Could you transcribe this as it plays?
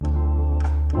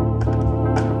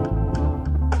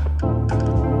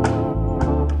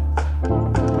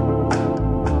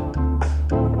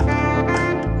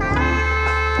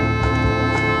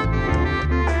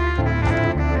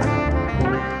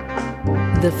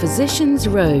The Physician's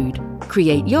Road.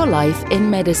 Create your life in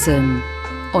medicine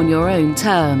on your own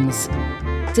terms.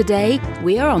 Today,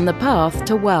 we are on the path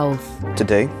to wealth.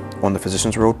 Today, on the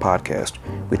Physician's Road podcast,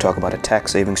 we talk about a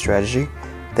tax-saving strategy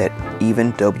that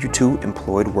even W-2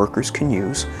 employed workers can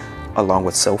use, along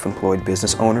with self-employed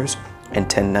business owners and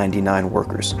 1099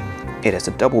 workers. It has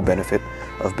a double benefit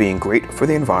of being great for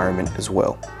the environment as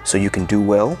well, so you can do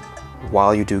well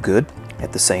while you do good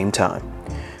at the same time.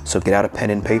 So get out a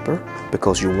pen and paper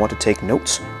because you want to take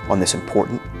notes on this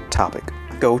important topic.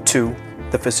 Go to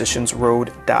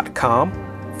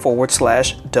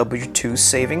thephysiciansroad.com/W2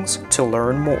 savings to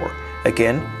learn more.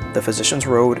 Again,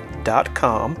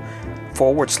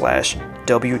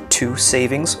 thephysiciansroad.com/W2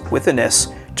 savings with an S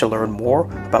to learn more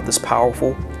about this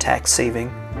powerful tax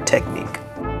saving technique.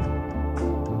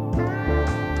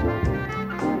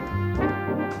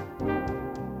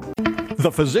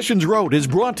 The Physician's Road is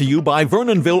brought to you by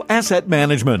Vernonville Asset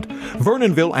Management.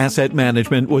 Vernonville Asset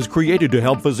Management was created to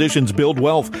help physicians build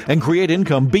wealth and create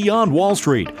income beyond Wall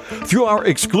Street. Through our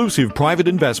exclusive private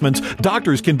investments,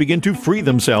 doctors can begin to free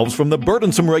themselves from the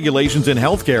burdensome regulations in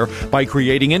healthcare by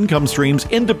creating income streams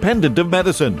independent of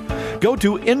medicine. Go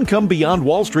to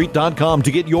IncomeBeyondWallStreet.com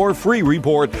to get your free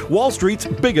report, Wall Street's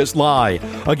Biggest Lie.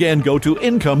 Again, go to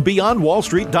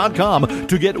IncomeBeyondWallStreet.com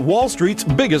to get Wall Street's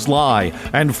Biggest Lie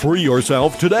and free yourself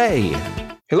today.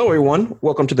 Hello, everyone.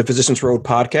 Welcome to the Physician's Road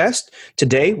podcast.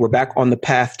 Today, we're back on the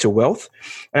path to wealth.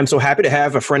 I'm so happy to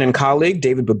have a friend and colleague,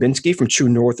 David Babinski from True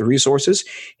North Resources,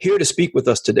 here to speak with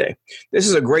us today. This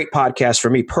is a great podcast for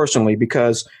me personally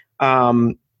because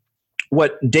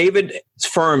what David's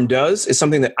firm does is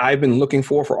something that I've been looking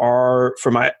for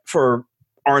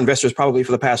our investors probably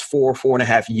for the past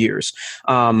 4.5 years.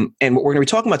 And what we're going to be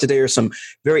talking about today are some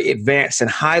very advanced and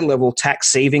high-level tax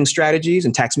saving strategies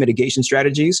and tax mitigation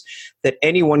strategies that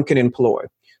anyone can employ.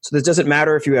 So this doesn't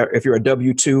matter if you're a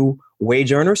W-2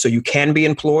 wage earner, so you can be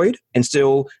employed and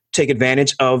still take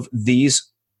advantage of these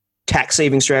tax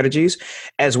saving strategies,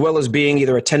 as well as being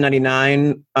either a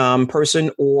 1099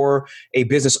 person or a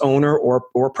business owner or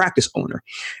a practice owner.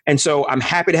 And so I'm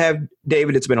happy to have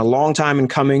David. It's been a long time in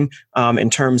coming in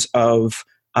terms of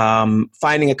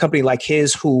finding a company like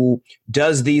his who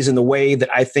does these in the way that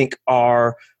I think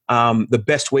are the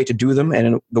best way to do them and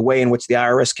in the way in which the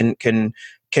IRS can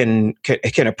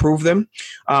approve them.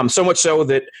 So much so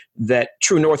that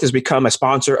True North has become a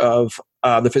sponsor of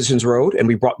the Physician's Road, and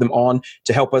we brought them on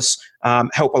to help us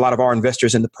help a lot of our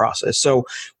investors in the process. So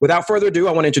without further ado,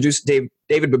 I want to introduce David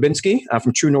Babinski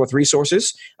from True North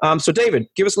Resources. So David,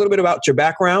 give us a little bit about your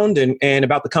background and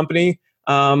about the company,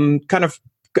 kind of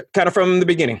from the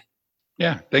beginning.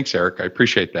 Yeah, thanks, Eric. I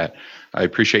appreciate that. I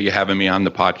appreciate you having me on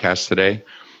the podcast today.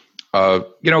 A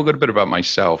little bit about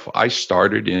myself. I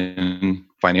started in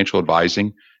financial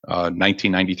advising,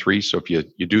 1993. So if you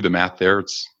do the math there,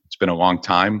 it's been a long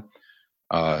time.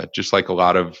 Just like a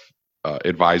lot of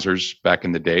advisors back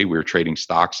in the day, we were trading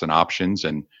stocks and options,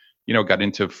 and got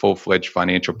into full-fledged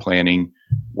financial planning.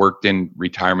 Worked in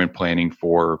retirement planning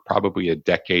for probably a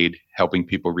decade, helping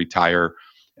people retire.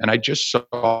 And I just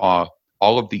saw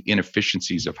all of the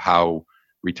inefficiencies of how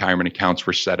retirement accounts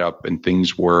were set up, and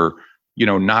things were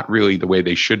not really the way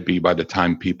they should be by the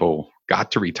time people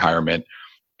got to retirement.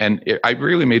 And I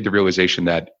really made the realization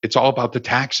that it's all about the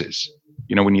taxes.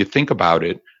 When you think about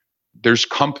it, there's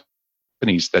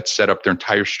companies that set up their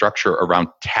entire structure around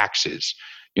taxes.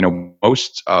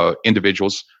 Most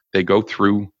individuals, they go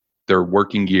through their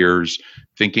working years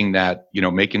thinking that,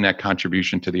 making that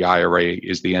contribution to the IRA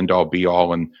is the end all be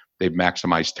all, and they've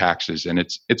maximized taxes. And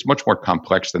it's much more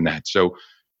complex than that. So,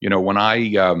 when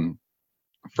I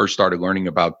first started learning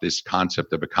about this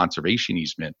concept of a conservation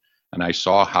easement, and I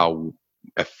saw how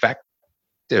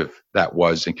effective that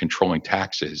was in controlling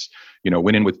taxes,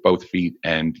 went in with both feet,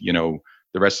 and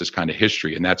the rest is kind of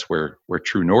history. And that's where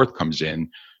True North comes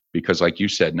in, because like you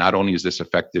said, not only is this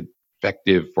effective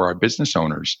for our business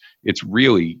owners, it's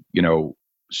really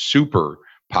super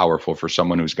powerful for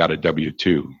someone who's got a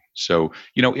W-2. So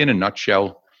in a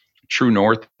nutshell, True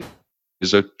North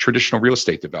is a traditional real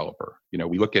estate developer.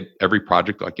 We look at every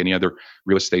project like any other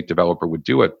real estate developer would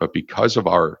do it, but because of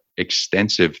our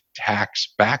extensive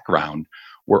tax background,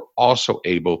 we're also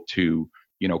able to,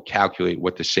 calculate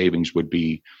what the savings would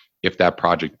be if that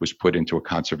project was put into a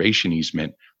conservation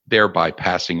easement, thereby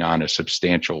passing on a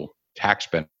substantial tax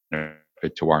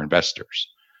benefit to our investors.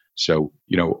 So,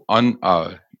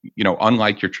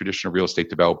 unlike your traditional real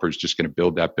estate developer is just going to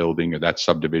build that building or that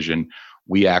subdivision,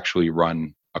 we actually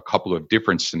run a couple of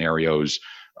different scenarios,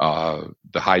 the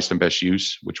highest and best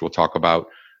use, which we'll talk about.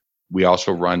 We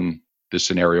also run the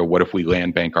scenario, what if we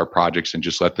land bank our projects and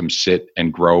just let them sit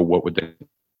and grow? What would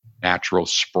natural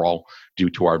sprawl due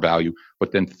to our value.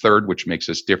 But then third, which makes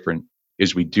us different,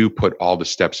 is we do put all the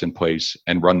steps in place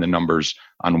and run the numbers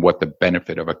on what the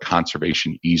benefit of a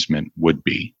conservation easement would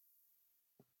be.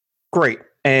 Great.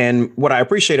 And what I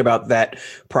appreciate about that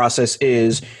process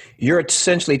is you're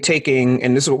essentially taking,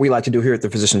 and this is what we like to do here at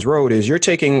the Physicians Road, is you're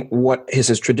taking what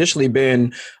has traditionally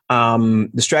been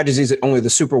the strategies that only the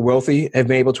super wealthy have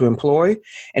been able to employ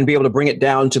and be able to bring it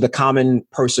down to the common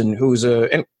person who's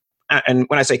and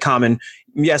when I say common,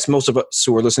 yes, most of us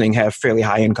who are listening have fairly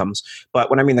high incomes. But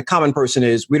when I mean the common person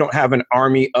is we don't have an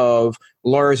army of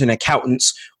lawyers and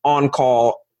accountants on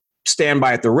call,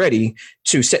 standby at the ready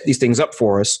to set these things up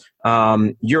for us.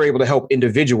 You're able to help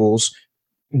individuals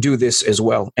do this as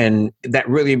well. And that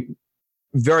really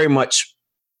very much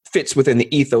fits within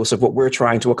the ethos of what we're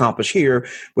trying to accomplish here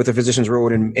with the Physicians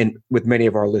Road and with many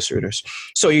of our listeners.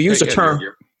 So you use the term.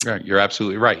 You're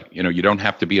absolutely right. You don't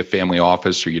have to be a family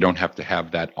office, or you don't have to have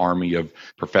that army of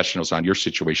professionals on your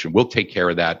situation. We'll take care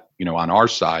of that, on our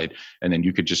side. And then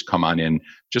you could just come on in.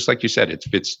 Just like you said, it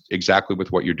fits exactly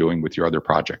with what you're doing with your other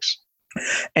projects.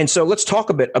 And so let's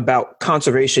talk a bit about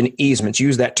conservation easements.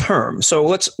 Use that term. So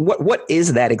what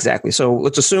is that exactly? So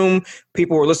let's assume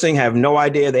people who are listening have no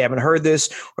idea, they haven't heard this,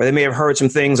 or they may have heard some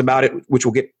things about it, which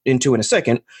we'll get into in a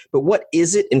second. But what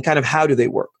is it, and kind of how do they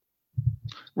work?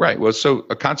 Right. Well, so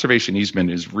a conservation easement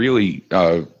is really,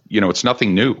 it's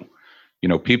nothing new.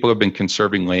 People have been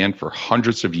conserving land for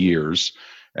hundreds of years,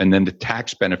 and then the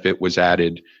tax benefit was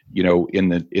added, in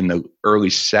the early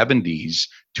 70s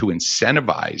to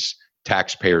incentivize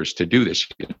taxpayers to do this.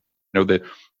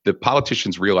 The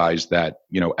politicians realized that,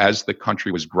 as the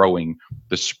country was growing,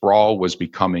 the sprawl was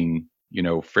becoming,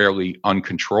 fairly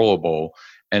uncontrollable,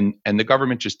 and the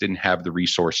government just didn't have the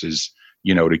resources,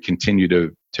 to continue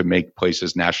to make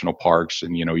places national parks.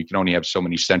 And, you can only have so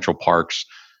many central parks,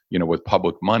 with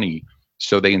public money.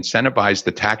 So they incentivized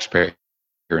the taxpayer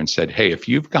and said, hey, if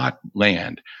you've got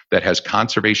land that has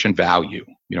conservation value,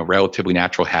 relatively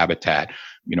natural habitat,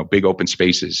 big open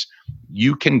spaces,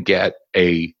 you can get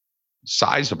a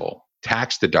sizable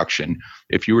tax deduction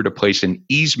if you were to place an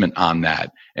easement on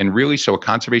that. And really, so a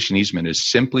conservation easement is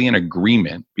simply an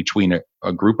agreement between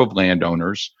a group of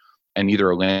landowners and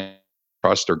either a land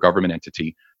trust or government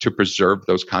entity to preserve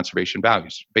those conservation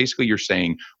values. Basically, you're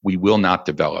saying we will not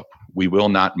develop, we will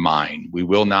not mine, we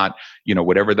will not,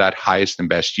 whatever that highest and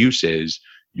best use is,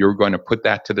 you're going to put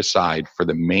that to the side for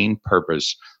the main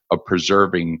purpose of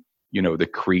preserving, the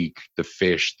creek, the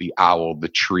fish, the owl, the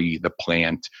tree, the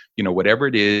plant, whatever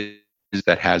it is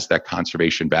that has that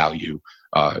conservation value,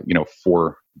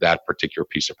 for that particular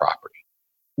piece of property.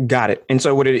 Got it. And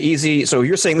so so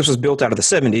you're saying this was built out of the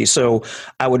 70s. So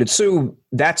I would assume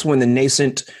that's when the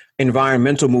nascent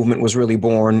environmental movement was really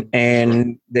born.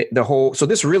 And so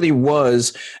this really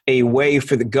was a way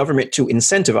for the government to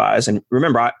incentivize. And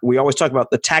remember, we always talk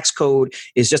about the tax code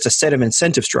is just a set of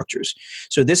incentive structures.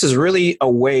 So this is really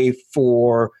a way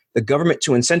for the government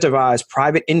to incentivize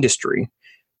private industry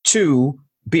to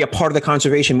be a part of the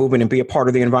conservation movement and be a part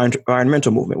of the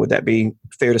environmental movement. Would that be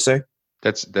fair to say?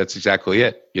 That's exactly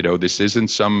it. This isn't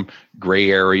some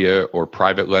gray area or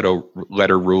private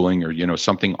letter ruling or,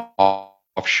 something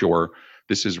offshore.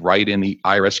 This is right in the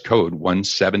IRS code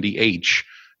 170H,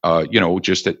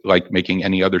 just like making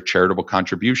any other charitable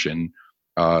contribution,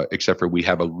 except for we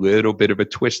have a little bit of a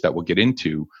twist that we'll get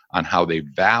into on how they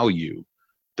value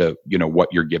what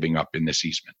you're giving up in this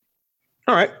easement.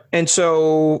 All right. And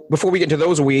so before we get into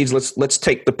those weeds, let's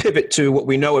take the pivot to what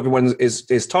we know everyone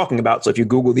is talking about. So if you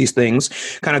Google these things,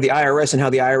 kind of the IRS and how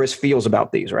the IRS feels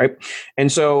about these, right?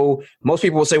 And so most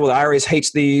people will say, well, the IRS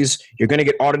hates these. You're going to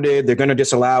get audited. They're going to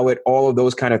disallow it, all of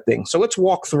those kind of things. So let's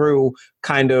walk through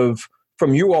kind of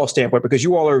from you all standpoint, because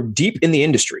you all are deep in the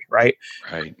industry, right?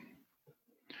 Right.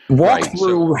 Walk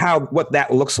through what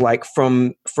that looks like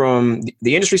from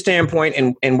the industry standpoint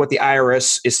and what the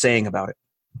IRS is saying about it.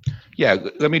 Yeah,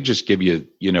 let me just give you,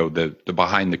 the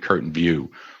behind the curtain view.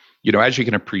 As you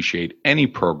can appreciate, any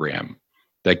program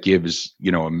that gives,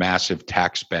 a massive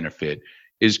tax benefit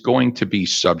is going to be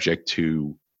subject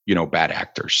to, bad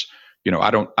actors. I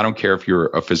don't care if you're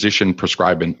a physician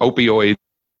prescribing opioids.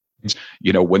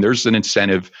 When there's an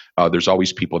incentive, there's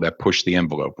always people that push the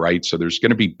envelope, right? So there's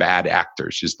going to be bad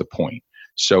actors is the point.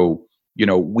 So,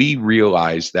 we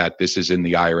realize that this is in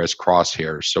the IRS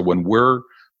crosshairs. So when we're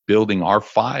building our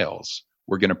files,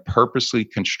 we're going to purposely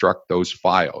construct those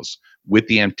files with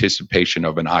the anticipation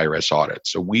of an IRS audit.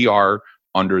 So we are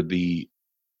under the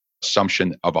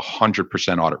assumption of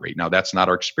 100% audit rate. Now, that's not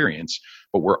our experience,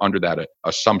 but we're under that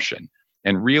assumption.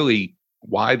 And really,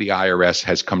 why the IRS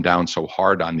has come down so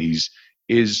hard on these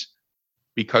is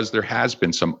because there has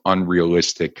been some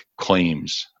unrealistic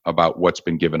claims about what's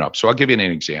been given up. So I'll give you an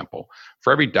example.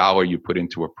 For every dollar you put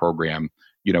into a program,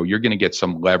 you're going to get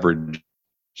some leverage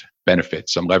benefit,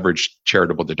 some leveraged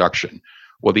charitable deduction.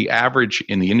 Well, the average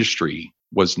in the industry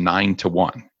was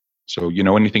 9-1. So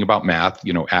anything about math,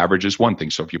 average is one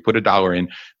thing. So if you put $1 in,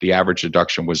 the average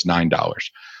deduction was $9.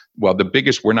 Well,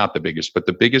 we're not the biggest, but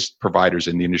the biggest providers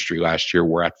in the industry last year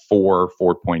were at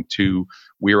 4.2.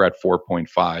 We were at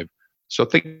 4.5. So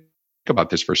think about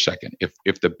this for a second.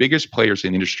 If the biggest players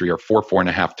in the industry are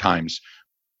 4.5 times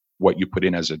what you put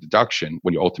in as a deduction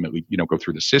when you ultimately, go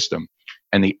through the system,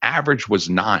 and the average was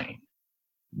 9,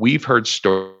 we've heard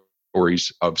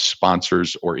stories of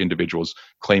sponsors or individuals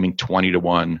claiming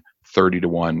 20-1,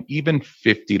 30-1, even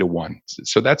 50-1.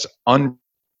 So that's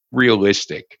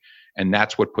unrealistic. And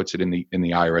that's what puts it in the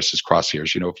IRS's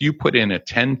crosshairs. If you put in a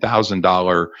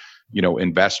 $10,000,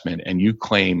 investment and you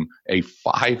claim a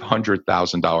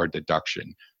 $500,000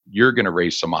 deduction, you're going to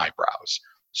raise some eyebrows.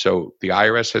 So the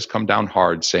IRS has come down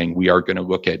hard saying we are going to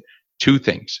look at two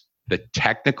things: the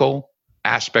technical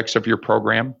aspects of your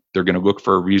program. They're going to look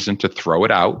for a reason to throw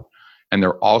it out. And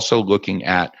they're also looking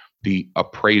at the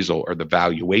appraisal or the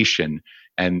valuation,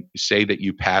 and say that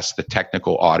you pass the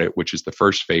technical audit, which is the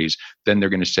first phase. Then they're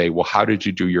going to say, well, how did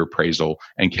you do your appraisal?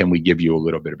 And can we give you a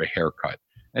little bit of a haircut?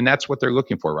 And that's what they're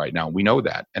looking for right now. We know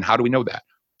that. And how do we know that?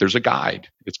 There's a guide.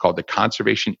 It's called the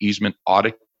Conservation Easement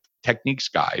Audit Techniques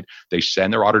Guide. They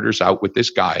send their auditors out with this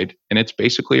guide, and it's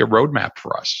basically a roadmap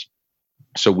for us.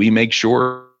 So we make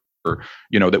sure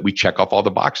that we check off all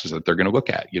the boxes that they're going to look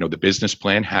at. The business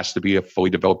plan has to be a fully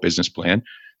developed business plan.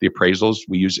 The appraisals,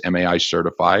 we use MAI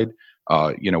certified.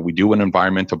 We do an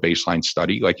environmental baseline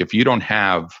study. Like if you don't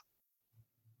have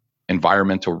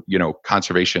environmental,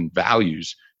 conservation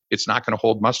values, it's not going to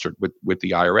hold mustard with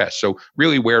the IRS. So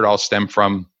really where it all stemmed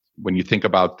from, when you think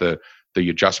about the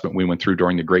adjustment we went through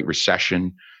during the Great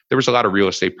Recession, there was a lot of real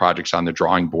estate projects on the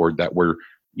drawing board that were,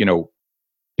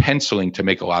 penciling to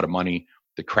make a lot of money.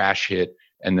 The crash hit,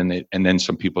 and then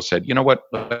some people said, you know what,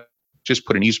 let's just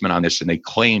put an easement on this, and they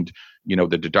claimed,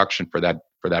 the deduction for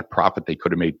that profit they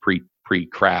could have made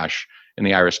pre-crash, and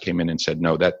the IRS came in and said,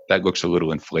 no, that looks a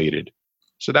little inflated.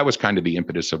 So that was kind of the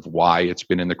impetus of why it's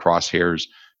been in the crosshairs.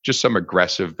 Just some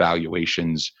aggressive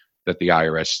valuations that the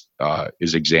IRS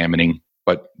is examining,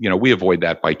 but we avoid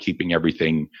that by keeping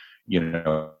everything,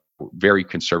 very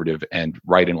conservative and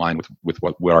right in line with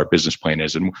what our business plan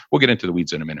is. And we'll get into the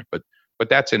weeds in a minute, but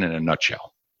that's in a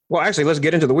nutshell. Well, actually, let's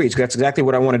get into the weeds. That's exactly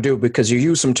what I want to do, because you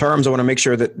use some terms I want to make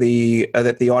sure that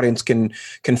the audience can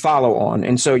follow on.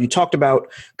 And so you talked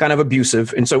about kind of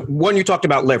abusive. And so one, you talked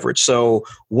about leverage. So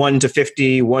 1 to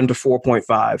 50, 1 to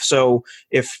 4.5. So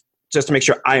just to make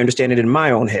sure I understand it in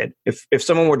my own head, if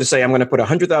someone were to say, I'm going to put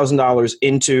 $100,000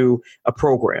 into a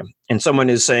program, and someone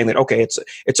is saying that, okay, it's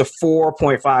a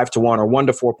 4.5 to 1 or 1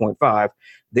 to 4.5,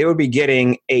 they would be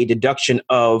getting a deduction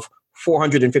of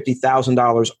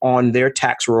 $450,000 on their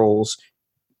tax rolls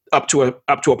up to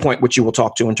a point which you will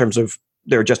talk to in terms of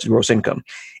their adjusted gross income.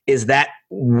 Is that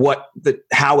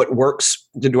how it works?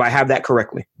 Do I have that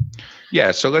correctly?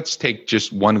 Yeah. So let's take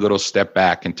just one little step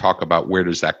back and talk about where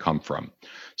does that come from.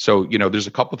 So, there's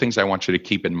a couple of things I want you to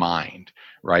keep in mind,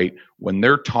 right? When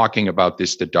they're talking about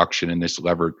this deduction and this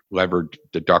levered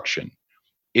deduction,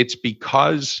 it's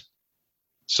because,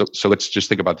 so let's just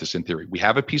think about this in theory. We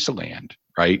have a piece of land,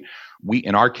 right?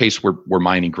 In our case, we're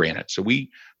mining granite. So we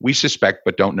suspect,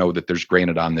 but don't know that there's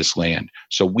granite on this land.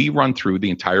 So we run through the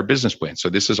entire business plan. So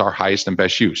this is our highest and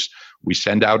best use. We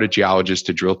send out a geologist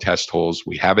to drill test holes.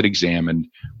 We have it examined.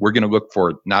 We're going to look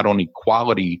for not only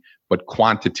quality, but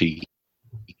quantity.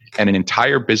 And an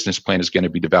entire business plan is going to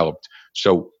be developed.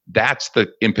 So that's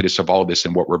the impetus of all this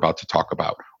and what we're about to talk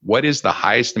about. What is the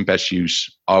highest and best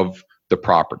use of the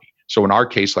property? So in our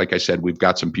case, like I said, we've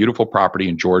got some beautiful property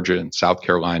in Georgia and South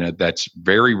Carolina that's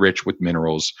very rich with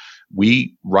minerals.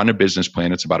 We run a business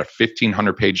plan. It's about a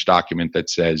 1,500-page document that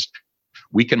says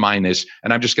we can mine this,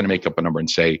 and I'm just going to make up a number and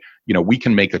say, we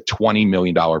can make a $20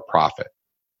 million profit.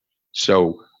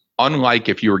 So unlike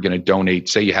if you were going to donate,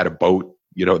 say you had a boat,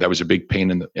 that was a big pain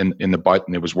in the butt,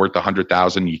 and it was worth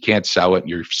 $100,000. You can't sell it, and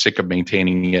you're sick of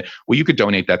maintaining it. Well, you could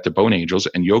donate that to Bone Angels,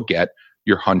 and you'll get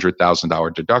your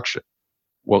 $100,000 deduction.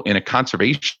 Well, in a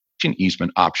conservation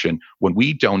easement option, when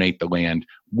we donate the land,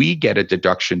 we get a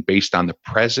deduction based on the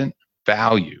present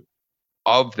value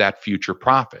of that future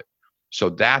profit. So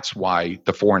that's why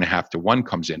the 4.5 to 1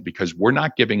 comes in, because we're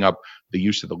not giving up the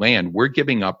use of the land. We're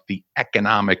giving up the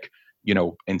economic,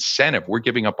 incentive. We're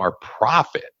giving up our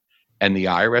profit. And the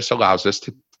IRS allows us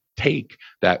to take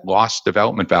that lost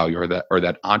development value or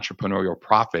that entrepreneurial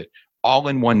profit all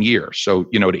in 1 year. So,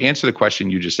 to answer the question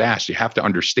you just asked, you have to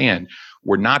understand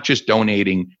we're not just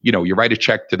donating, you write a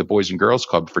check to the Boys and Girls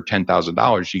Club for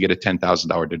 $10,000, you get a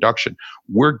 $10,000 deduction.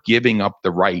 We're giving up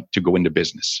the right to go into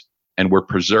business, and we're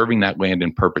preserving that land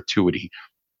in perpetuity.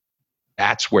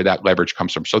 That's where that leverage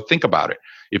comes from. So think about it.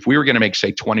 If we were going to make,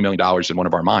 say, $20 million in one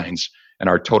of our mines, and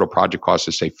our total project cost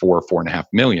is, say, $4.5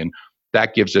 million,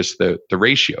 that gives us the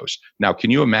ratios. Now, can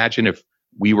you imagine if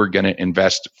we were going to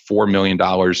invest $4 million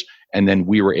and then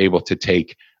we were able to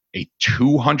take a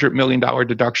 $200 million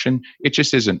deduction? It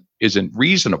just isn't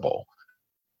reasonable.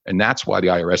 And that's why the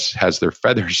IRS has their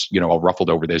feathers, all ruffled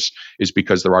over this, is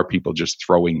because there are people just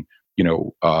throwing,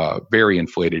 very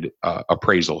inflated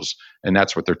appraisals. And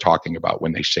that's what they're talking about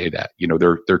when they say that.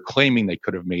 They're claiming they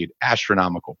could have made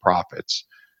astronomical profits.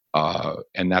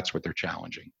 And that's what they're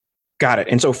challenging. Got it.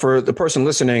 And so for the person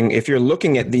listening, if you're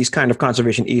looking at these kind of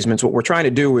conservation easements, what we're trying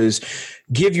to do is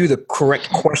give you the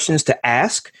correct questions to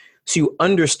ask so you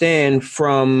understand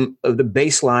from the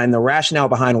baseline, the rationale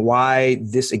behind why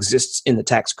this exists in the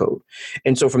tax code.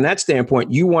 And so from that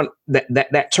standpoint, you want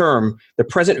that term, the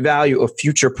present value of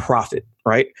future profit,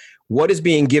 right? What is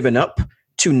being given up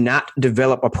to not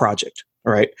develop a project?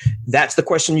 All right. That's the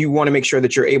question you want to make sure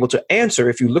that you're able to answer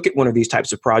if you look at one of these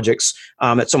types of projects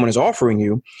that someone is offering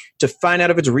you, to find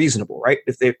out if it's reasonable, right?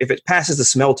 If it passes the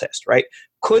smell test, right?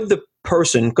 Could the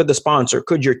person, could the sponsor,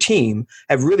 could your team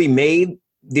have really made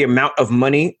the amount of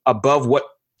money above what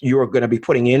you're going to be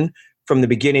putting in from the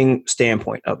beginning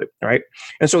standpoint of it, right?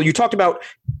 And so you talked about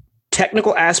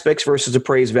technical aspects versus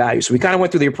appraised value. So we kind of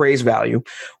went through the appraised value.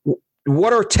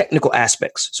 What are technical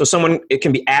aspects? So it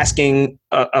can be asking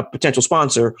a potential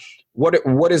sponsor,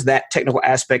 what is that technical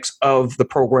aspects of the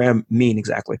program mean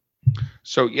exactly?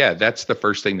 So yeah, that's the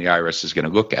first thing the IRS is going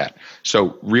to look at.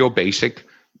 So real basic,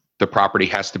 the property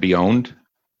has to be owned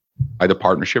by the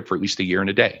partnership for at least a year and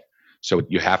a day. So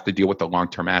you have to deal with the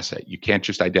long-term asset. You can't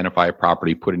just identify a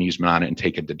property, put an easement on it, and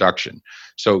take a deduction.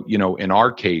 So, in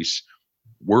our case,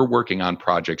 we're working on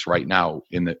projects right now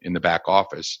in the back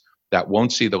office that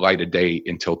won't see the light of day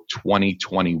until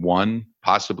 2021,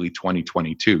 possibly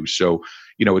 2022. So,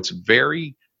 it's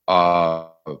very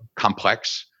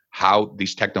complex how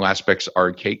these technical aspects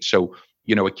are. So,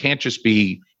 it can't just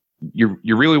be, you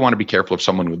really want to be careful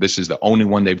if this is the only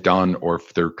one they've done, or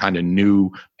if they're kind of new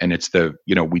and it's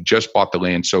we just bought the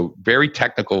land. So very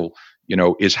technical,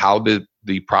 is how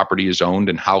the property is owned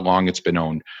and how long it's been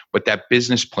owned. But that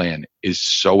business plan is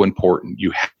so important.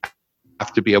 You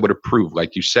have to be able to prove,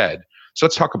 like you said. So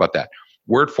let's talk about that.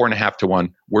 We're at 4.5 to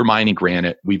 1. We're mining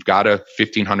granite. We've got a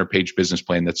 1,500-page business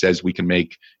plan that says we can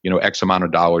make, X amount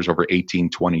of dollars over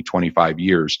 18, 20, 25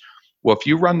 years. Well, if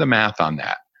you run the math on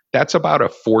that, that's about a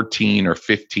 14 or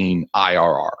 15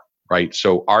 IRR, right?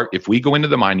 So if we go into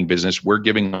the mining business, we're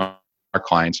giving our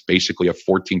clients basically a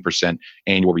 14%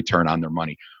 annual return on their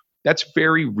money. That's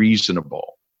very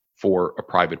reasonable for a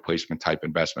private placement type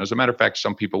investment. As a matter of fact,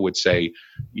 some people would say,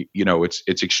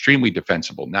 it's extremely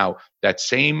defensible. Now, that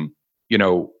same,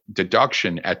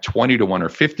 deduction at 20 to 1 or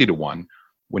 50 to 1,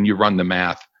 when you run the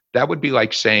math, that would be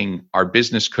like saying our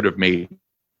business could have made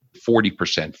 40%,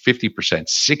 50%,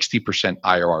 60%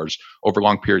 IRRs over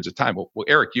long periods of time. Well,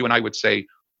 Eric, you and I would say,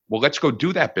 well, let's go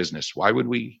do that business. Why would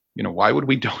we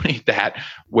donate that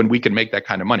when we can make that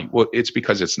kind of money? Well, it's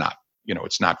because it's not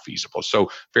feasible.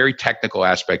 So very technical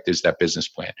aspect is that business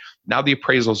plan. Now the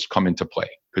appraisals come into play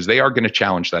because they are going to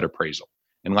challenge that appraisal.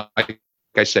 And like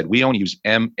I said, we only use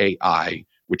MAI,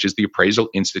 which is the Appraisal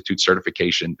Institute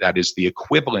certification. That is the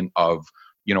equivalent of,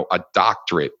 a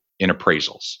doctorate in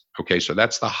appraisals. Okay, so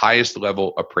that's the highest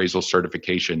level appraisal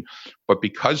certification. But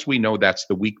because we know that's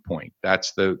the weak point,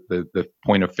 that's the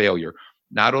point of failure,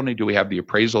 not only do we have the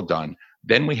appraisal done,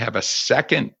 then we have a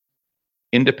second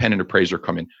independent appraiser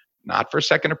come in, not for a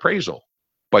second appraisal,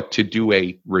 but to do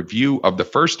a review of the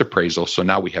first appraisal. So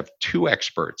now we have two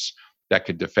experts that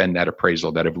could defend that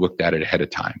appraisal that have looked at it ahead of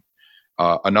time.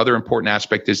 Another important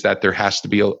aspect is that there has to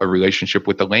be a relationship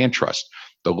with the land trust.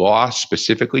 The law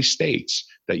specifically states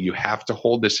that you have to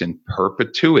hold this in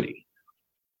perpetuity.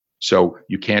 So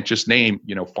you can't just name,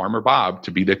 Farmer Bob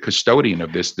to be the custodian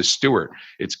of this, the steward.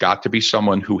 It's got to be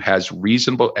someone who has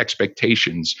reasonable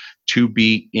expectations to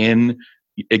be in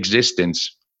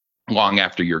existence long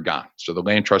after you're gone. So the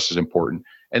land trust is important.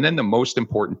 And then the most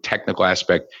important technical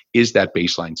aspect is that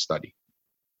baseline study.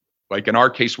 Like in our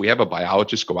case, we have a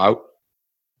biologist go out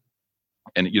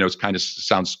and, it kind of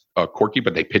sounds quirky,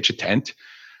 but they pitch a tent.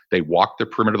 They walk the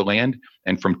perimeter of the land,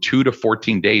 and from 2 to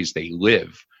 14 days, they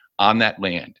live on that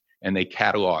land and they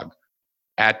catalog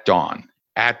at dawn,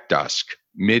 at dusk,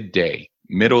 midday,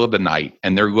 middle of the night,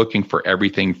 and they're looking for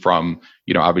everything from,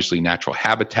 obviously natural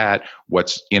habitat,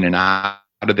 what's in and out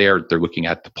of there. They're looking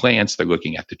at the plants, they're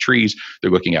looking at the trees,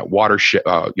 they're looking at water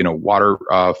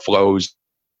flows,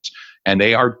 and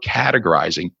they are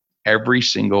categorizing every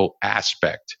single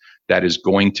aspect that is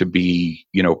going to be,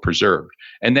 preserved.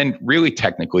 And then really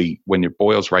technically, when it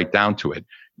boils right down to it,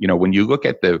 when you look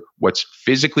at what's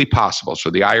physically possible, so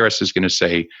the IRS is going to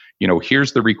say,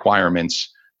 here's the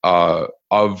requirements that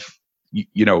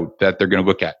they're going to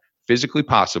look at: physically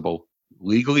possible,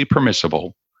 legally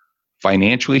permissible,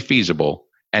 financially feasible,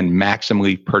 and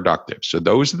maximally productive. So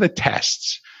those are the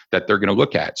tests that they're going to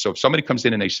look at. So if somebody comes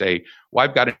in and they say, well,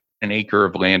 I've got an acre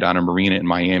of land on a marina in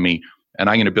Miami, and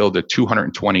I'm going to build a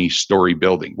 220-story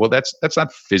building. Well, that's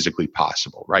not physically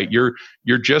possible, right? You're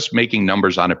just making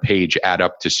numbers on a page add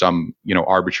up to some,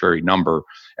 arbitrary number,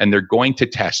 and they're going to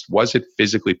test, was it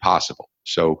physically possible?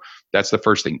 So that's the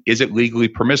first thing. Is it legally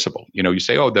permissible? You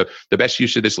say, oh, the best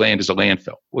use of this land is a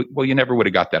landfill. Well, you never would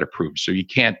have got that approved. So you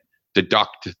can't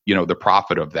deduct, the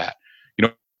profit of that.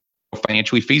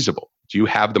 Financially feasible. Do you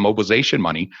have the mobilization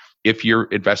money? If your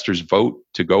investors vote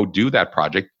to go do that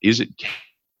project,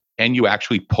 can you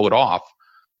actually pull it off?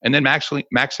 And then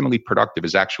maximally productive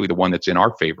is actually the one that's in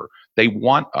our favor. They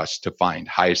want us to find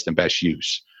highest and best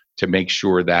use to make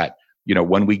sure that,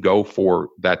 when we go for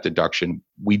that deduction,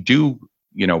 we do,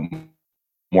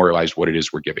 memorialize what it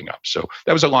is we're giving up. So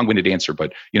that was a long-winded answer,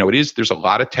 but, there's a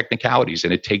lot of technicalities,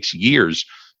 and it takes years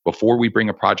before we bring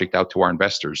a project out to our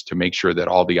investors to make sure that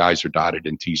all the I's are dotted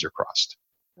and T's are crossed.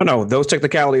 No, those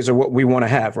technicalities are what we want to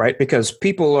have, right? Because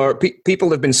people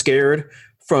have been scared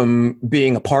from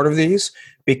being a part of these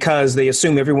because they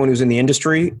assume everyone who's in the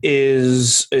industry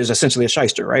is essentially a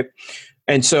shyster, right?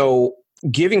 And so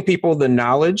giving people the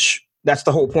knowledge, that's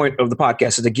the whole point of the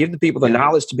podcast, is to give the people the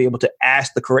knowledge to be able to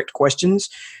ask the correct questions.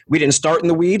 We didn't start in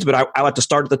the weeds, but I like to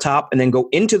start at the top and then go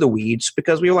into the weeds,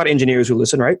 because we have a lot of engineers who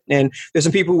listen, right? And there's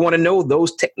some people who want to know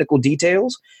those technical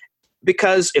details,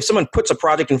 because if someone puts a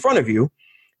project in front of you,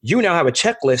 you now have a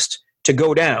checklist to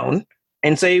go down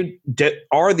and say,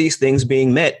 are these things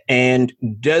being met? And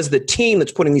does the team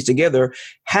that's putting these together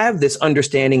have this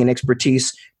understanding and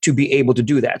expertise to be able to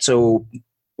do that? So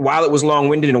while it was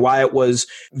long-winded and while it was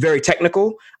very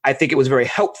technical, I think it was very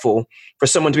helpful for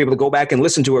someone to be able to go back and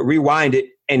listen to it, rewind it,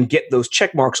 and get those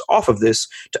check marks off of this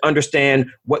to understand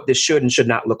what this should and should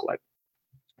not look like.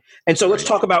 And so let's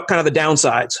talk about kind of the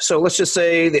downsides. So let's just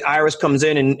say the IRS comes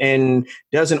in and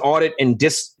does an audit and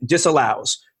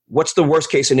disallows. What's the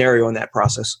worst case scenario in that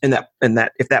process? In that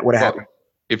if that were to happen?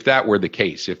 If that were the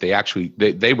case, if they actually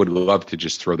they would love to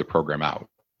just throw the program out,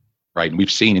 right? And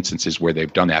we've seen instances where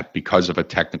they've done that because of a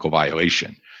technical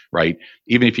violation, right?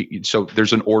 Even if so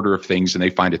there's an order of things and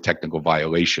they find a technical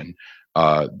violation.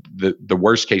 The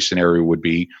worst case scenario would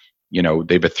be, they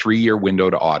have a 3-year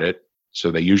window to audit. So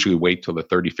they usually wait till the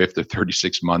 35th or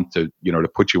 36th month to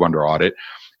put you under audit.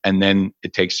 And then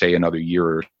it takes, say, another year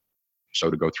or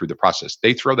so to go through the process.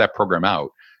 They throw that program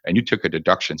out and you took a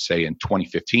deduction, say in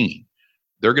 2015,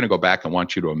 they're going to go back and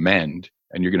want you to amend,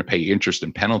 and you're going to pay interest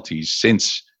and penalties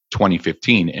since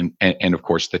 2015. And of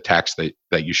course the tax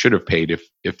that you should have paid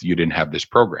if you didn't have this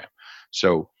program.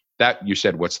 So that, you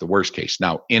said, what's the worst case?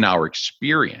 Now, in our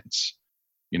experience,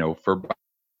 for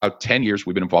about 10 years,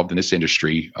 we've been involved in this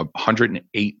industry,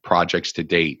 108 projects to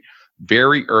date.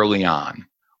 Very early on,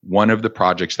 one of the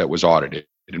projects that was audited,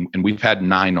 and we've had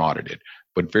 9 audited,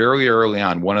 but very early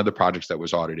on, one of the projects that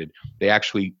was audited, they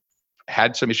actually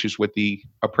had some issues with the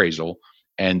appraisal,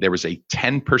 and there was a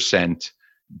 10%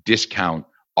 discount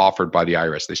offered by the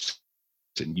IRS. They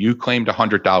said, you claimed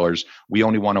 $100, we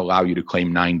only want to allow you to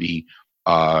claim 90.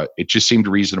 It just seemed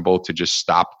reasonable to just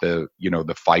stop the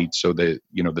fight. So the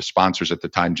sponsors at the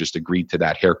time just agreed to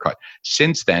that haircut.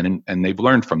 Since then, and they've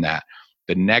learned from that,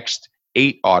 the next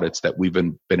 8 audits that we've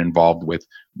been involved with,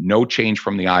 no change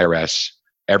from the IRS.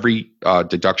 Every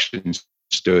deduction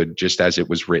stood just as it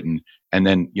was written. And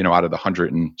then, out of the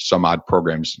 100 and some odd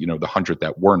programs, the 100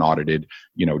 that weren't audited,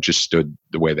 just stood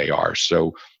the way they are.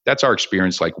 So that's our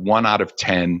experience. Like 1 out of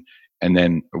 10, and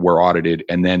then were audited.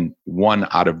 And then 1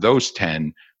 out of those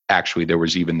 10, actually, there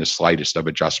was even the slightest of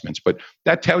adjustments. But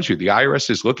that tells you the IRS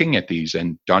is looking at these,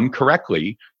 and done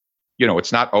correctly.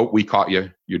 It's not, oh, we caught you,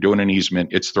 you're doing an easement,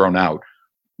 it's thrown out.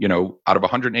 Out of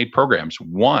 108 programs,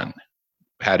 1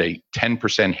 had a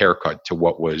 10% haircut to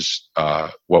what was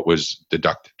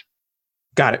deducted.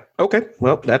 Got it. Okay.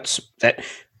 Well, that's that.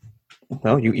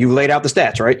 Well, you laid out the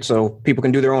stats, right? So people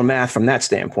can do their own math from that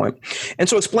standpoint. And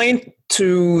so explain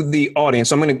to the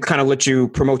audience, I'm going to kind of let you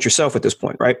promote yourself at this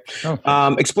point, right?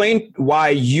 Okay. Explain why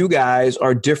you guys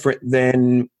are different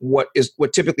than what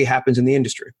typically happens in the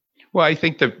industry. Well, I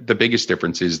think the biggest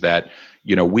difference is that,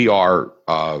 we are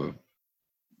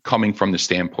coming from the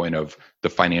standpoint of the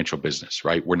financial business,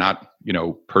 right? We're not,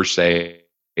 per se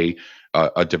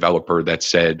a developer that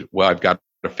said, well, I've got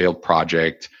a failed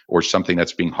project or something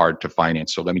that's being hard to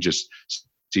finance, so let me just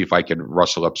see if I can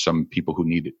rustle up some people who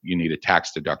need a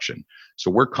tax deduction. So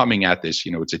we're coming at this,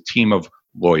 it's a team of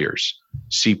lawyers,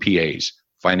 CPAs,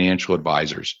 financial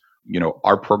advisors.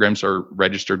 Our programs are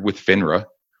registered with FINRA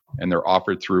and they're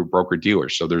offered through broker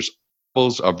dealers. So there's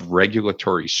levels of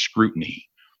regulatory scrutiny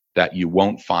that you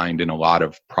won't find in a lot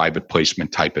of private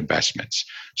placement type investments.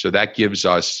 So that gives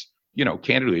us,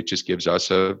 candidly, it just gives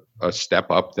us a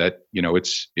step up that,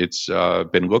 it's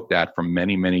been looked at from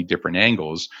many, many different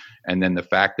angles. And then the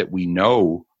fact that we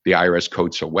know the IRS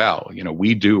code so well,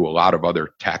 we do a lot of other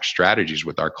tax strategies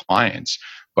with our clients.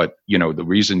 But, the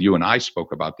reason you and I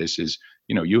spoke about this is,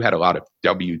 you had a lot of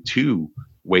W-2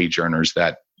 wage earners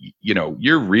that,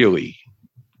 you're really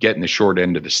getting the short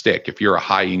end of the stick if you're a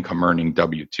high income earning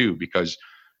W-2, because,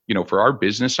 for our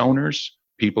business owners,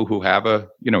 people who have a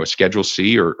Schedule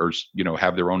C or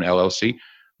have their own LLC,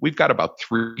 we've got about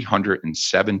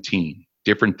 317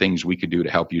 different things we could do to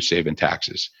help you save in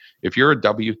taxes. If you're a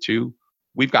W-2,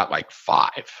 we've got like 5,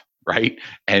 right?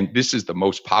 And this is the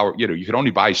most power, you can only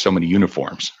buy so many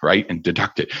uniforms, right? And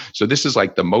deduct it. So this is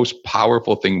like the most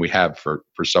powerful thing we have for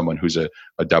someone who's a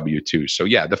W-2. So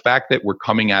yeah, the fact that we're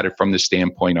coming at it from the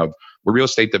standpoint of we're a real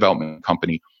estate development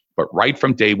company, but right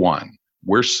from day one,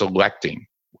 we're selecting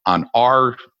on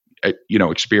our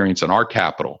experience on our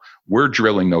capital. We're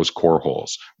drilling those core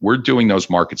holes. We're doing those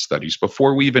market studies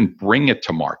before we even bring it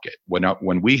to market.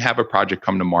 When we have a project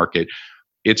come to market,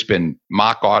 it's been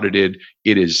mock audited.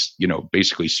 It is,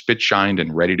 basically spit shined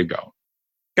and ready to go.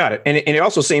 Got it. And it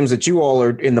also seems that you all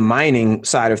are in the mining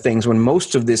side of things when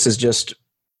most of this is just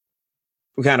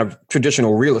kind of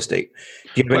traditional real estate.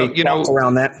 Do you have any thoughts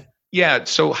around that? Yeah.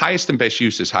 So highest and best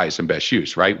use is highest and best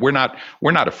use, right? We're not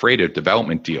afraid of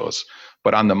development deals,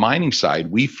 but on the mining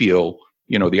side, we feel,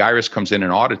 the IRS comes in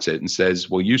and audits it and says,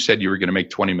 well, you said you were going to make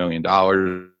 $20 million.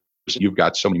 You've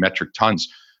got so many metric tons.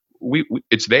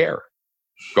 It's there.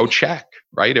 Go check,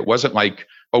 right? It wasn't like,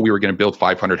 oh, we were going to build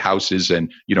 500 houses and,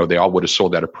 they all would have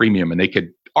sold at a premium, and they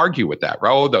could argue with that,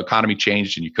 right? Oh, the economy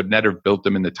changed and you could never have built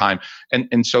them in the time.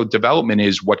 And so development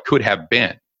is what could have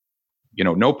been,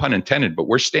 no pun intended, but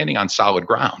we're standing on solid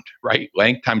ground, right?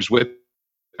 Length times width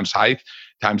times height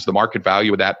times the market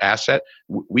value of that asset.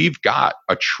 We've got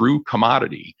a true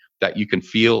commodity that you can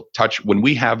feel, touch. When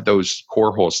we have those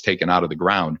core holes taken out of the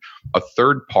ground, a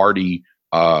third party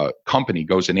company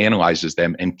goes and analyzes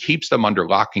them and keeps them under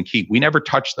lock and key. We never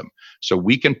touch them. So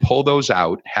we can pull those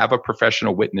out, have a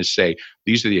professional witness say,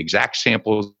 these are the exact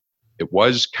samples. It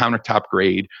was countertop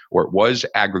grade or it was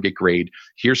aggregate grade.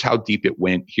 Here's how deep it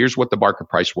went. Here's what the market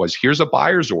price was. Here's a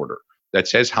buyer's order that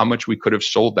says how much we could have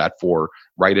sold that for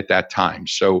right at that time.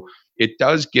 So it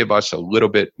does give us a little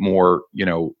bit more,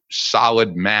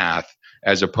 solid math,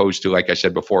 as opposed to, like I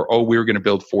said before, oh, we were going to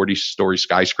build 40-story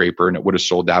skyscraper and it would have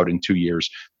sold out in 2 years.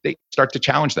 They start to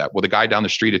challenge that. Well, the guy down the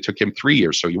street, it took him 3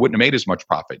 years, so you wouldn't have made as much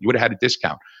profit. You would have had a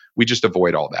discount. We just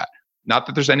avoid all that. Not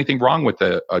that there's anything wrong with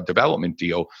a development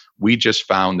deal. We just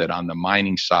found that on the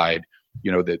mining side,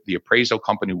 the appraisal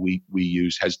company we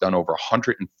use has done over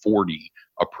 140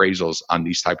 appraisals on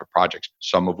these type of projects,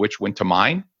 some of which went to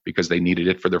mine because they needed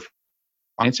it for their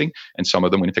financing, and some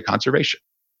of them went into conservation.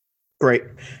 Great.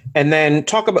 And then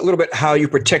talk about a little bit how you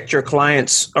protect your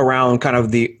clients around kind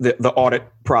of the audit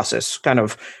process, kind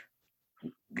of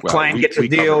client gets a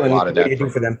deal and what do you do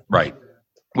for them? Right.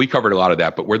 We covered a lot of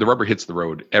that, but where the rubber hits the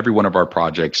road, every one of our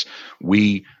projects,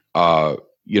 we,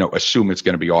 assume it's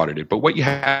going to be audited. But what you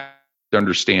have to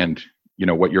understand,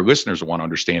 what your listeners want to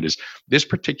understand is this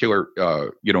particular,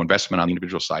 investment on the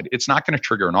individual side, it's not going to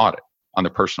trigger an audit on the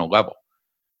personal level.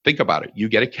 Think about it. You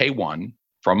get a K-1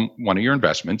 from one of your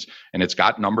investments, and it's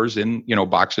got numbers in,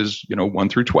 boxes, 1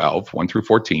 through 12, 1 through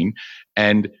 14,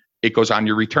 and it goes on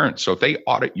your return. So if they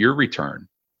audit your return,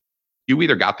 you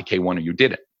either got the K-1 or you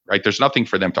didn't, right? There's nothing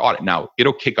for them to audit. Now,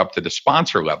 it'll kick up to the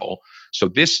sponsor level. So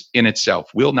this in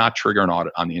itself will not trigger an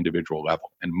audit on the individual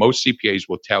level. And most CPAs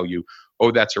will tell you,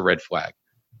 oh, that's a red flag.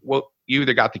 Well, you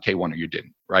either got the K-1 or you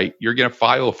didn't, right? You're going to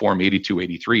file a Form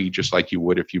 8283 just like you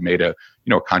would if you made a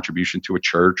contribution to a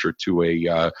church or to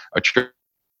a church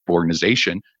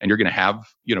organization, and you're going to have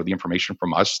the information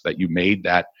from us that you made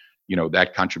that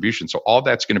that contribution. So all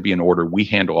that's going to be in order. We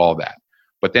handle all that.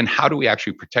 But then how do we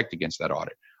actually protect against that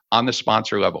audit? On the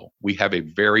sponsor level, we have a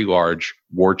very large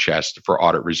war chest for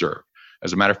audit reserve.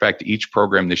 As a matter of fact, each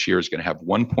program this year is going to have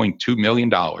 $1.2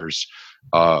 million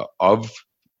of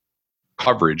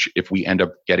coverage if we end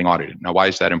up getting audited. Now, why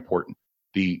is that important?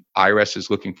 The IRS is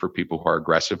looking for people who are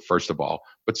aggressive, first of all,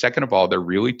 but second of all, they're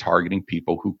really targeting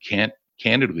people who can't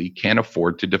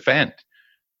afford to defend.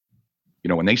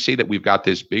 When they say that we've got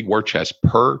this big war chest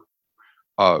per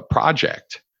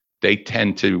project, they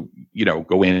tend to,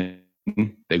 go in,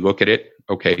 they look at it.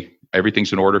 Okay,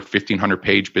 everything's in order.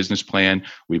 1,500-page business plan.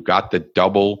 We've got the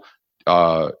double,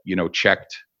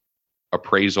 checked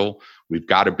appraisal. We've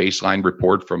got a baseline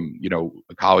report from,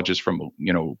 colleges from,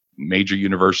 major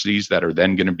universities that are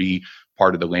then going to be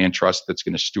part of the land trust that's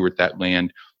going to steward that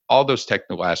land. All those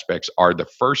technical aspects are the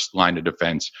first line of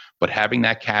defense, but having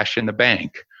that cash in the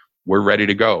bank, we're ready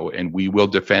to go and we will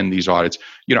defend these audits.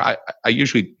 I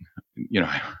usually,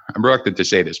 I'm reluctant to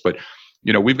say this, but,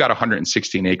 we've got a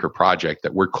 116-acre project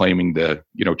that we're claiming the,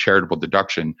 charitable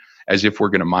deduction as if we're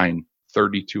going to mine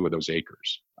 32 of those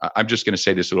acres. I'm just going to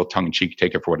say this a little tongue-in-cheek,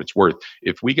 take it for what it's worth.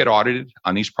 If we get audited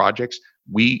on these projects,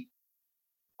 we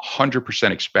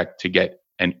 100% expect to get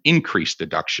an increased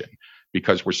deduction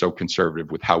because we're so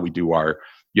conservative with how we do our,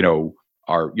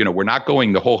 we're not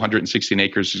going the whole 116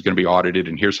 acres is going to be audited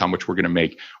and here's how much we're going to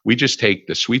make. We just take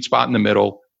the sweet spot in the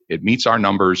middle. It meets our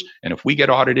numbers. And if we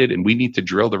get audited and we need to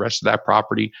drill the rest of that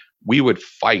property, we would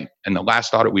fight. And the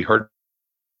last audit we heard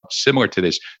similar to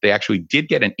this, they actually did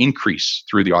get an increase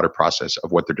through the audit process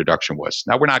of what their deduction was.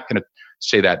 Now, we're not going to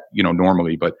say that,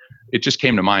 normally, but it just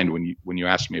came to mind when you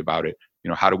asked me about it.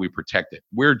 How do we protect it?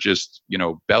 We're just,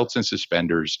 belts and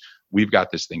suspenders. We've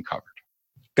got this thing covered.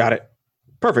 Got it.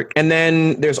 Perfect. And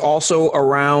then there's also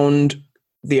around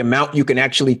the amount you can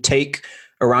actually take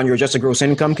around your adjusted gross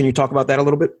income. Can you talk about that a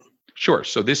little bit? Sure.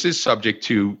 So this is subject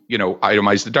to,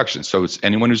 itemized deductions. So it's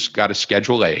anyone who's got a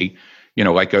Schedule A,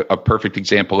 like a perfect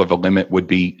example of a limit would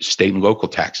be state and local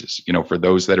taxes. For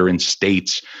those that are in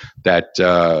states that,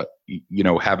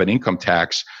 have an income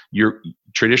tax, you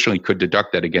traditionally could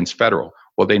deduct that against federal.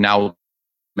 Well, they now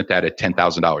limit that at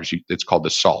 $10,000. It's called the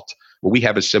SALT. Well, we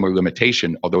have a similar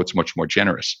limitation, although it's much more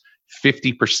generous.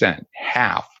 50%,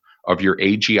 half of your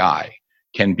AGI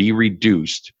can be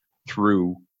reduced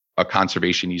through a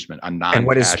conservation easement, a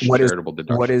non-cash charitable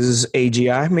deduction. What does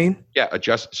AGI mean? Yeah,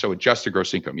 adjusted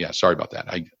gross income. Yeah, sorry about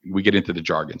that. We get into the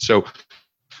jargon. So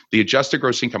the adjusted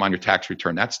gross income on your tax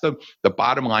return, that's the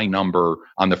bottom line number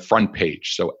on the front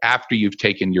page. So after you've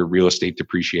taken your real estate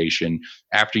depreciation,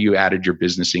 after you added your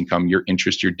business income, your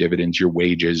interest, your dividends, your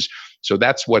wages. So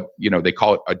that's what, they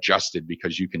call it adjusted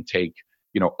because you can take,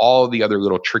 all the other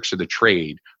little tricks of the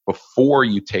trade before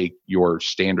you take your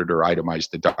standard or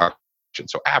itemized deduction.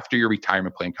 So after your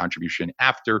retirement plan contribution,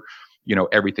 after,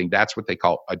 everything, that's what they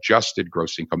call adjusted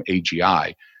gross income,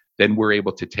 AGI. Then we're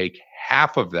able to take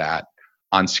half of that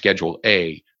on Schedule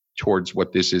A towards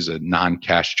what this is a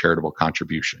non-cash charitable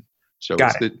contribution. So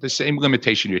it's the same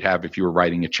limitation you'd have if you were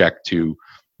writing a check to,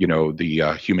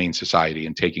 the Humane Society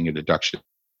and taking a deduction.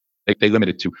 They limit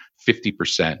it to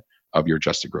 50% of your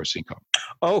adjusted gross income.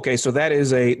 Oh, okay. So that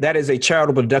is a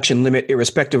charitable deduction limit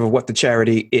irrespective of what the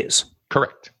charity is.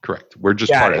 Correct. We're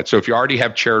just part of it. So if you already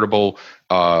have charitable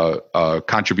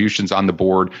contributions on the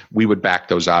board, we would back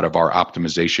those out of our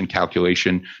optimization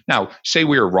calculation. Now, say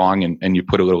we were wrong and you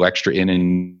put a little extra in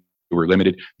and we're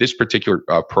limited. This particular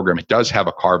program, it does have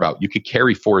a carve out. You could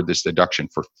carry forward this deduction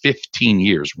for 15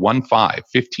 years,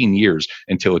 15 years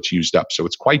until it's used up. So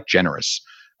it's quite generous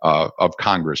of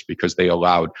Congress because they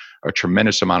allowed a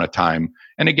tremendous amount of time.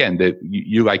 And again,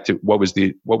 what was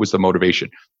the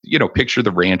motivation? Picture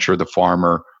the rancher, the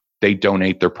farmer, they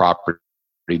donate their property.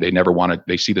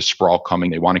 They see the sprawl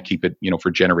coming. They want to keep it, for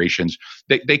generations.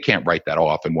 They can't write that all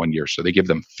off in 1 year. So they give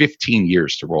them 15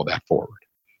 years to roll that forward.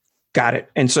 Got it.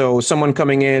 And so someone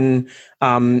coming in,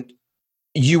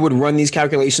 you would run these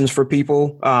calculations for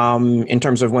people in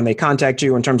terms of when they contact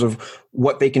you, in terms of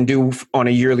what they can do on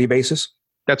a yearly basis?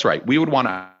 That's right. We would want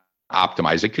to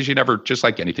optimize it because you never, just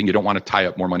like anything, you don't want to tie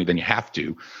up more money than you have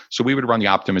to. So we would run the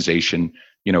optimization.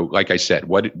 Like I said,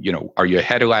 are you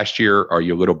ahead of last year? Are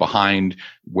you a little behind?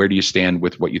 Where do you stand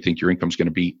with what you think your income is going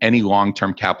to be? Any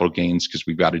long-term capital gains, because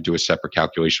we've got to do a separate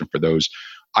calculation for those.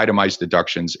 Itemized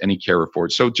deductions, any carry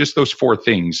forward. So just those four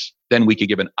things, then we could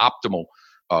give an optimal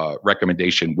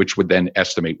recommendation, which would then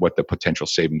estimate what the potential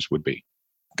savings would be.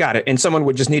 Got it. And someone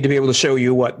would just need to be able to show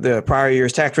you what the prior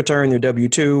year's tax return, your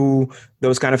W-2,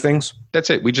 those kind of things? That's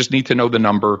it. We just need to know the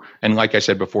number. And like I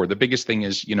said before, the biggest thing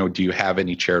is, do you have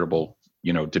any charitable,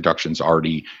 deductions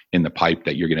already in the pipe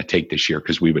that you're going to take this year?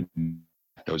 Because we would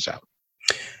net those out.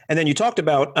 And then you talked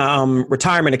about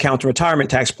retirement accounts and retirement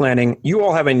tax planning. You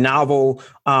all have a novel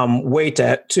way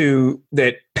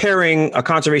that pairing a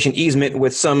conservation easement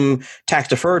with some tax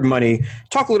deferred money.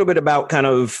 Talk a little bit about kind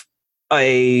of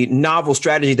a novel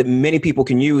strategy that many people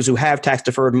can use who have tax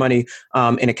deferred money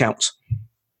in accounts?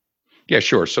 Yeah,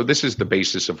 sure. So this is the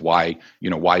basis of why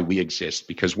we exist,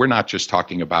 because we're not just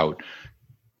talking about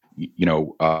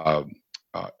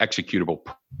executable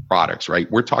products,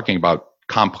 right? We're talking about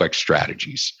complex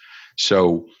strategies.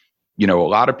 So, a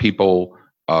lot of people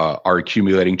are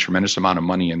accumulating tremendous amount of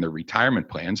money in their retirement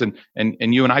plans, and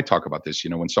you and I talk about this.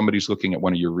 When somebody's looking at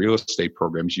one of your real estate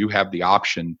programs, you have the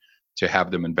option to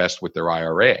have them invest with their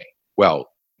IRA. Well,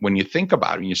 when you think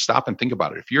about it, and you stop and think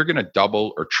about it, if you're going to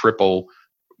double or triple,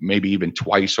 maybe even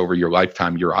twice over your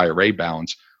lifetime, your IRA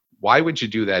balance, why would you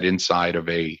do that inside of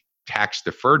a tax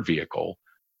deferred vehicle?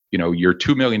 Your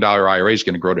 $2 million IRA is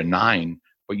going to grow to $9 million,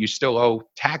 but you still owe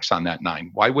tax on that $9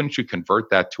 million. Why wouldn't you convert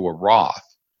that to a Roth?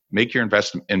 Make your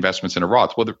investments in a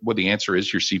Roth. Well, the answer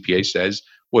is your CPA says,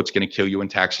 well, it's going to kill you in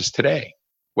taxes today.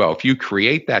 Well, if you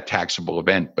create that taxable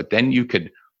event, but then you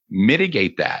could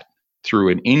mitigate that through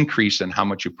an increase in how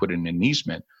much you put in an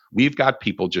easement, we've got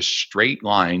people just straight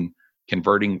line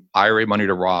converting IRA money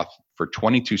to Roth for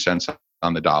 22 cents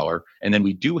on the dollar. And then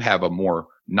we do have a more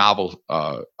novel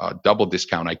double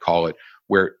discount, I call it,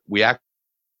 where we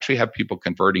actually have people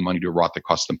converting money to a Roth that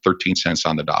costs them 13 cents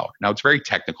on the dollar. Now, it's very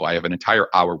technical. I have an entire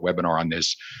hour webinar on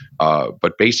this.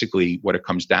 But basically what it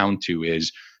comes down to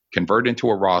is convert into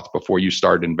a Roth before you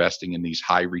start investing in these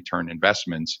high return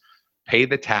investments, pay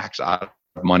the tax out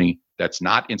of money that's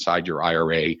not inside your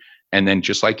IRA. And then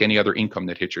just like any other income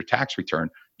that hits your tax return,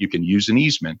 you can use an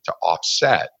easement to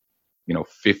offset,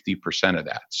 50% of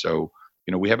that. So,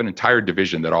 we have an entire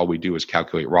division that all we do is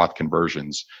calculate Roth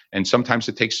conversions. And sometimes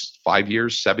it takes 5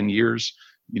 years, 7 years,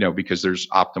 because there's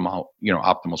optimal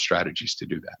strategies to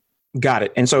do that. Got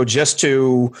it. And so just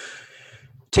to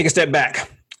take a step back,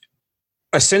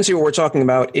 essentially what we're talking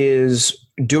about is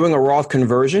doing a Roth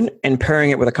conversion and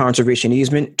pairing it with a conservation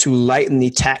easement to lighten the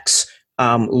tax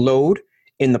load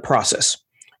in the process.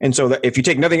 And so that if you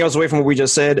take nothing else away from what we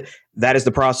just said, that is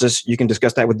the process. You can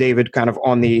discuss that with David kind of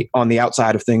on the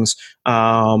outside of things,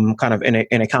 kind of in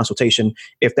a consultation,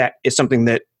 if that is something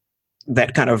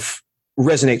that kind of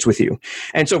resonates with you.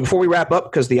 And so before we wrap up,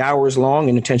 because the hour is long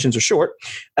and intentions are short,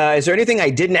 is there anything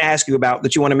I didn't ask you about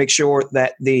that you want to make sure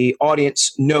that the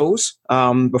audience knows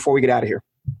before we get out of here?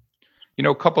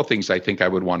 A couple of things I think I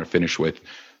would want to finish with.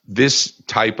 This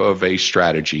type of a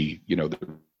strategy, the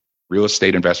real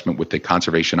estate investment with the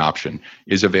conservation option,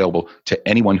 is available to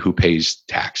anyone who pays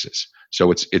taxes.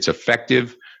 So it's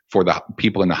effective for the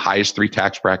people in the highest three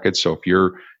tax brackets. So if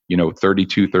you're,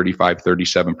 32, 35,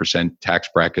 37% tax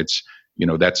brackets,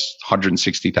 that's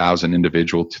 160,000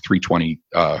 individual to 320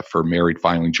 for married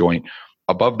filing joint.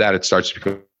 Above that, it starts to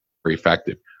become very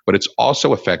effective. But it's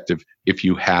also effective if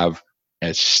you have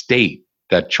a state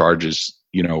that charges,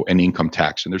 an income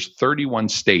tax. And there's 31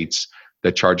 states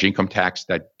that charge income tax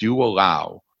that do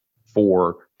allow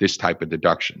for this type of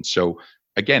deduction. So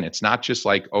again, it's not just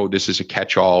like, oh, this is a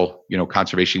catch-all,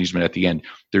 conservation easement at the end.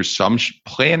 There's some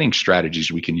planning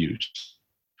strategies we can use.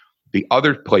 The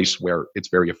other place where it's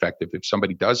very effective, if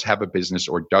somebody does have a business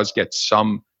or does get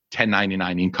some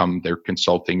 1099 income, they're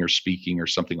consulting or speaking or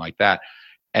something like that,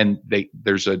 and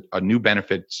there's a new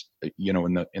benefit,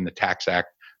 in the Tax Act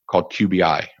called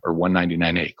QBI or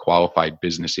 199A, Qualified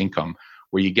Business Income,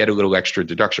 where you get a little extra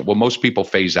deduction. Well, most people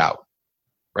phase out,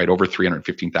 right? Over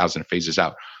 315,000 phases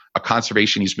out. A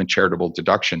conservation easement charitable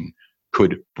deduction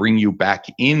could bring you back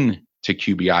in to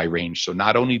QBI range. So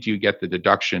not only do you get the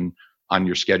deduction on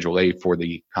your Schedule A for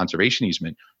the conservation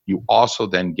easement, you also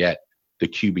then get the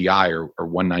QBI or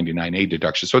 199A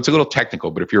deduction. So it's a little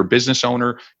technical, but if you're a business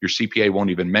owner, your CPA won't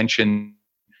even mention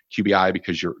QBI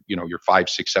because you're 500,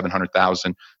 600,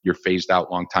 700,000, you're phased out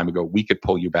a long time ago. We could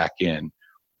pull you back in.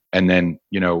 And then,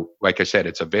 like I said,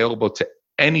 it's available to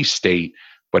any state,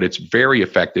 but it's very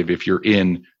effective if you're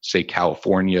in, say,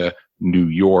 California, New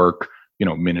York,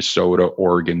 Minnesota,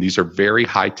 Oregon. These are very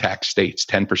high tax states,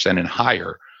 10% and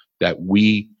higher, that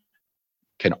we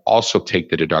can also take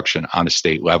the deduction on a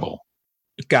state level.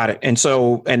 Got it. And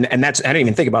so, and that's, I didn't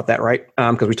even think about that, right?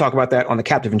 Because we talk about that on the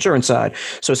captive insurance side.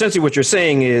 So essentially what you're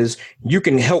saying is you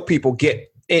can help people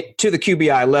get it to the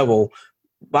QBI level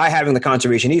by having the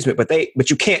conservation easement, but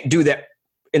you can't do that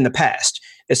in the past.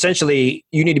 Essentially,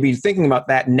 you need to be thinking about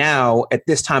that now at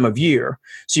this time of year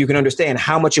so you can understand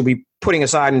how much you'll be putting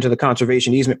aside into the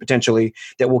conservation easement potentially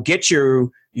that will get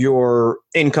your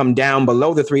income down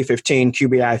below the 315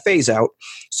 QBI phase out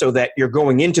so that you're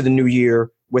going into the new year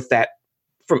with that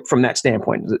from that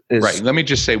standpoint. Right. Let me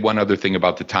just say one other thing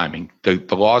about the timing. The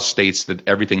law states that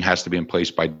everything has to be in place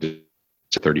by the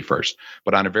 31st,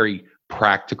 but on a very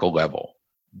practical level,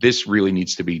 this really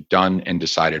needs to be done and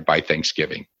decided by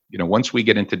Thanksgiving. once we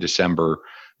get into December,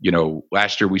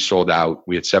 last year we sold out.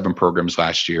 We had 7 programs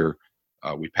last year.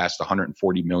 We passed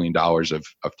 $140 million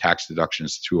of tax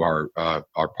deductions to our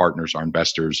partners, our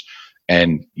investors.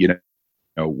 And,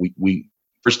 we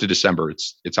 1st of December,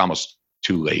 it's almost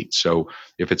too late. So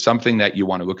if it's something that you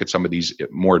want to look at some of these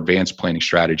more advanced planning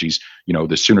strategies,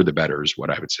 the sooner the better is what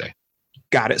I would say.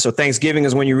 Got it. So Thanksgiving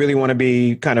is when you really want to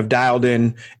be kind of dialed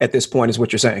in at this point, is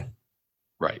what you're saying.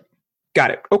 Right.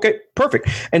 Got it. Okay, perfect.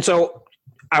 And so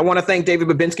I want to thank David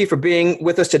Babinski for being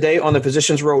with us today on the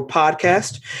Physicians Road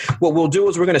podcast. What we'll do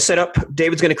is we're going to set up,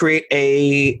 David's going to create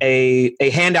a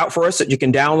handout for us that you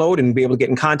can download and be able to get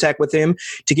in contact with him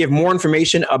to give more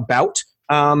information about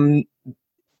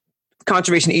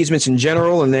conservation easements in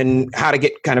general, and then how to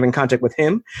get kind of in contact with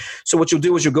him. So what you'll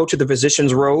do is you'll go to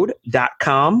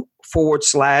thephysiciansroad.com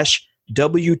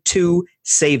 /W-2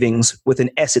 savings with an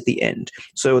S at the end.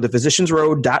 So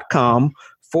thephysiciansroad.com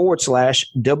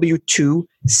 /W-2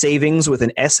 savings with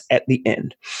an S at the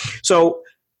end. So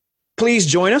please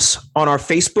join us on our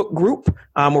Facebook group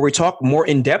where we talk more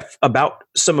in depth about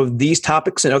some of these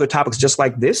topics and other topics just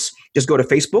like this. Just go to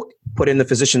Facebook, put in the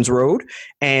Physicians Road,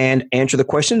 and answer the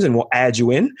questions, and we'll add you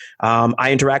in.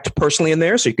 I interact personally in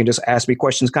there, so you can just ask me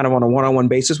questions kind of on a one-on-one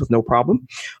basis with no problem.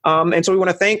 And so we want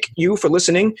to thank you for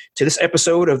listening to this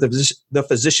episode of the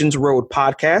Physicians Road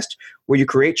podcast, where you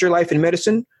create your life in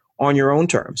medicine on your own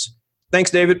terms. Thanks,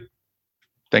 David.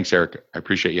 Thanks, Eric. I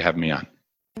appreciate you having me on.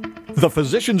 The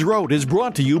Physicians Road is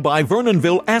brought to you by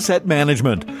Vernonville Asset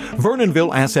Management.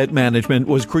 Vernonville Asset Management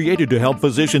was created to help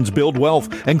physicians build wealth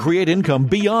and create income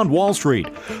beyond Wall Street.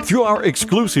 Through our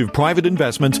exclusive private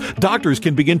investments, doctors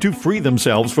can begin to free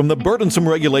themselves from the burdensome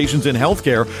regulations in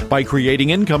healthcare by creating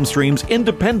income streams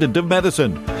independent of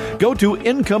medicine. Go to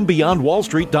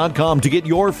IncomeBeyondWallStreet.com to get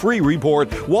your free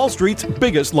report, Wall Street's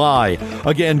Biggest Lie.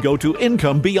 Again, go to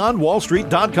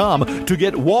IncomeBeyondWallStreet.com to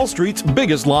get Wall Street's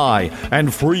Biggest Lie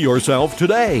and free yourself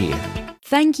today.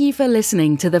 Thank you for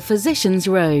listening to The Physicians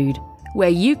Road, where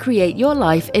you create your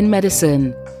life in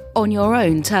medicine on your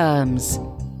own terms.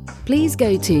 Please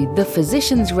go to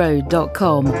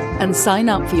thephysiciansroad.com and sign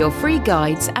up for your free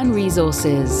guides and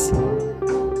resources.